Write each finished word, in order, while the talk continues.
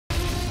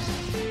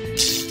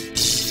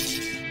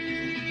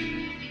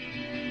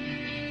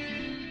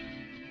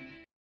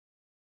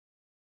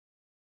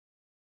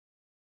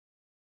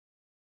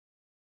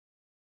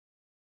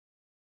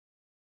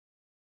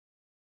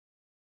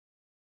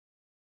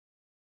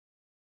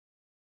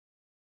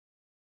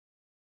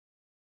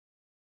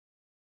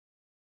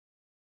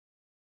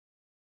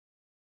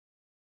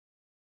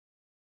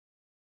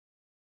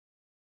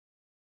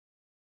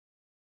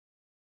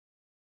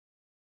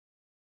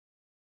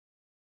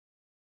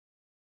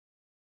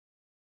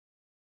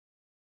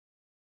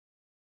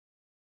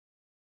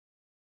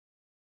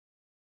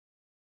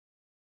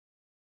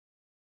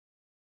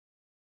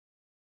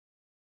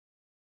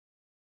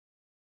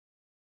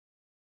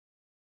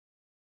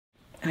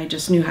I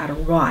just knew how to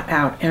wrought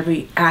out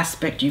every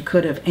aspect you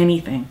could of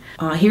anything.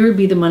 Here would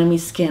be the mummy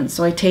skin.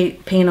 So I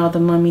paint all the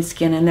mummy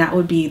skin, and that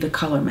would be the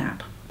color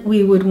map.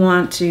 We would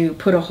want to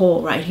put a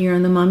hole right here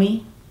in the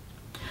mummy.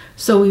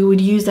 So we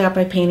would use that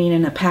by painting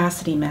an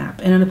opacity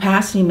map. And an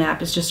opacity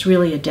map is just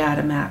really a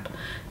data map.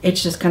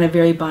 It's just kind of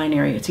very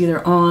binary. It's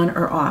either on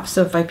or off.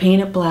 So if I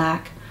paint it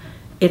black,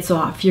 it's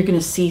off. You're going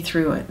to see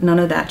through it. None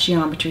of that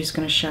geometry is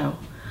going to show.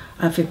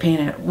 If you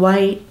paint it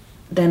white,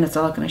 then it's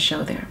all going to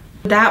show there.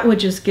 That would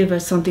just give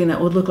us something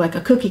that would look like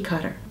a cookie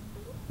cutter.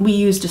 We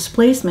used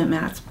displacement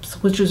maps,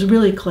 which was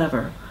really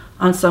clever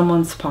on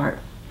someone's part.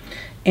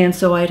 And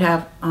so I'd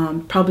have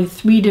probably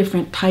 3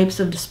 different types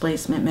of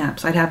displacement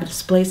maps. I'd have a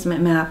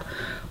displacement map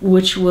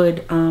which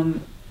would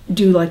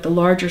do like the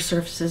larger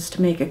surfaces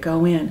to make it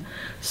go in.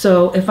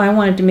 So if I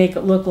wanted to make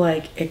it look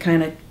like it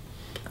kind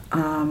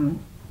of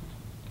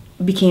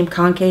became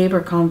concave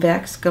or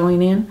convex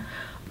going in,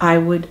 I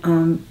would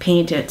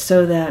paint it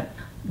so that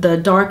the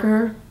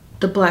darker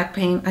the black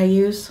paint I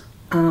use,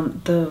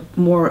 the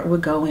more it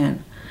would go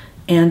in.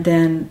 And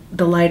then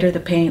the lighter the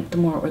paint, the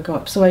more it would go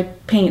up. So I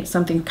paint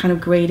something kind of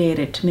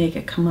gradated to make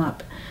it come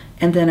up.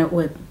 And then it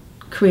would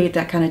create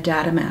that kind of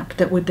data map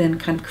that would then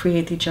kind of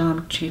create the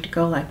geometry to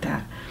go like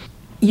that.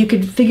 You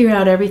could figure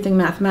out everything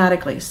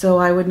mathematically. So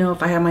I would know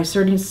if I had my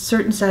certain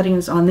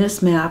settings on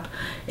this map,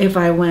 if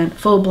I went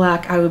full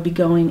black, I would be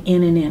going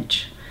in an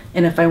inch.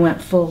 And if I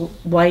went full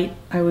white,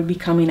 I would be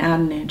coming out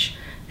an inch.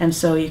 And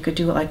so you could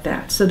do it like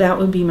that. So that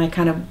would be my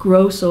kind of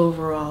gross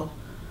overall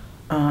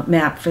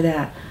map for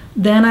that.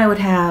 Then I would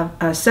have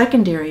a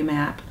secondary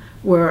map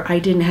where I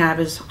didn't have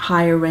as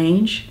high a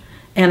range,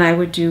 and I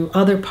would do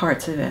other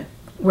parts of it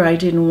where I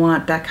didn't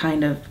want that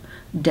kind of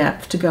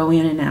depth to go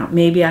in and out.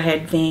 Maybe I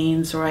had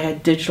veins, or I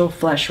had digital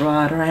flesh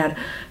rod, or I had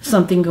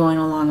something going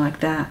along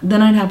like that.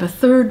 Then I'd have a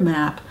third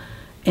map,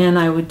 and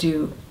I would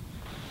do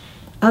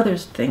other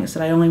things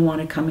that I only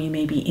wanted coming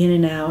maybe in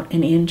and out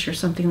an inch or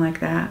something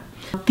like that.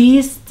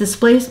 These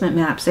displacement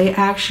maps, they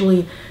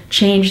actually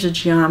change the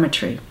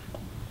geometry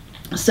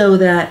so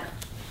that,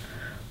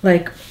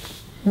 like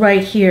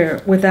right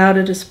here, without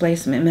a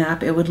displacement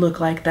map, it would look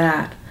like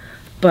that.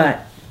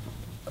 But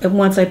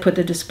once I put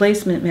the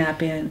displacement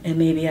map in, and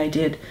maybe I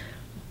did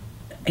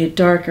it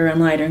darker and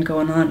lighter and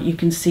going on, you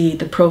can see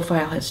the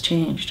profile has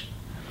changed.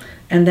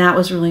 And that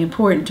was really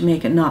important to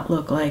make it not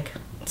look like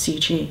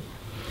CG.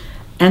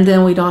 And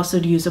then we'd also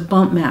use a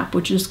bump map,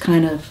 which is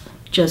kind of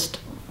just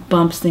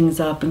bumps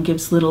things up and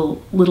gives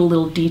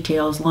little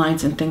details,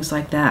 lines and things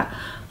like that.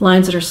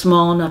 Lines that are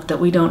small enough that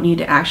we don't need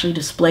to actually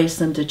displace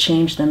them to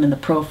change them in the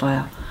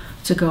profile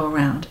to go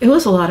around. It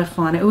was a lot of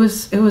fun. It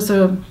was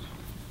a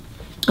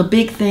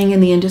big thing in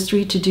the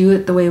industry to do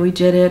it the way we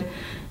did it.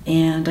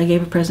 And I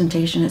gave a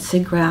presentation at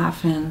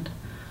SIGGRAPH, and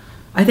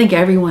I think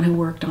everyone who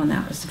worked on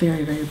that was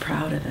very, very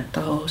proud of it,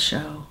 the whole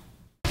show.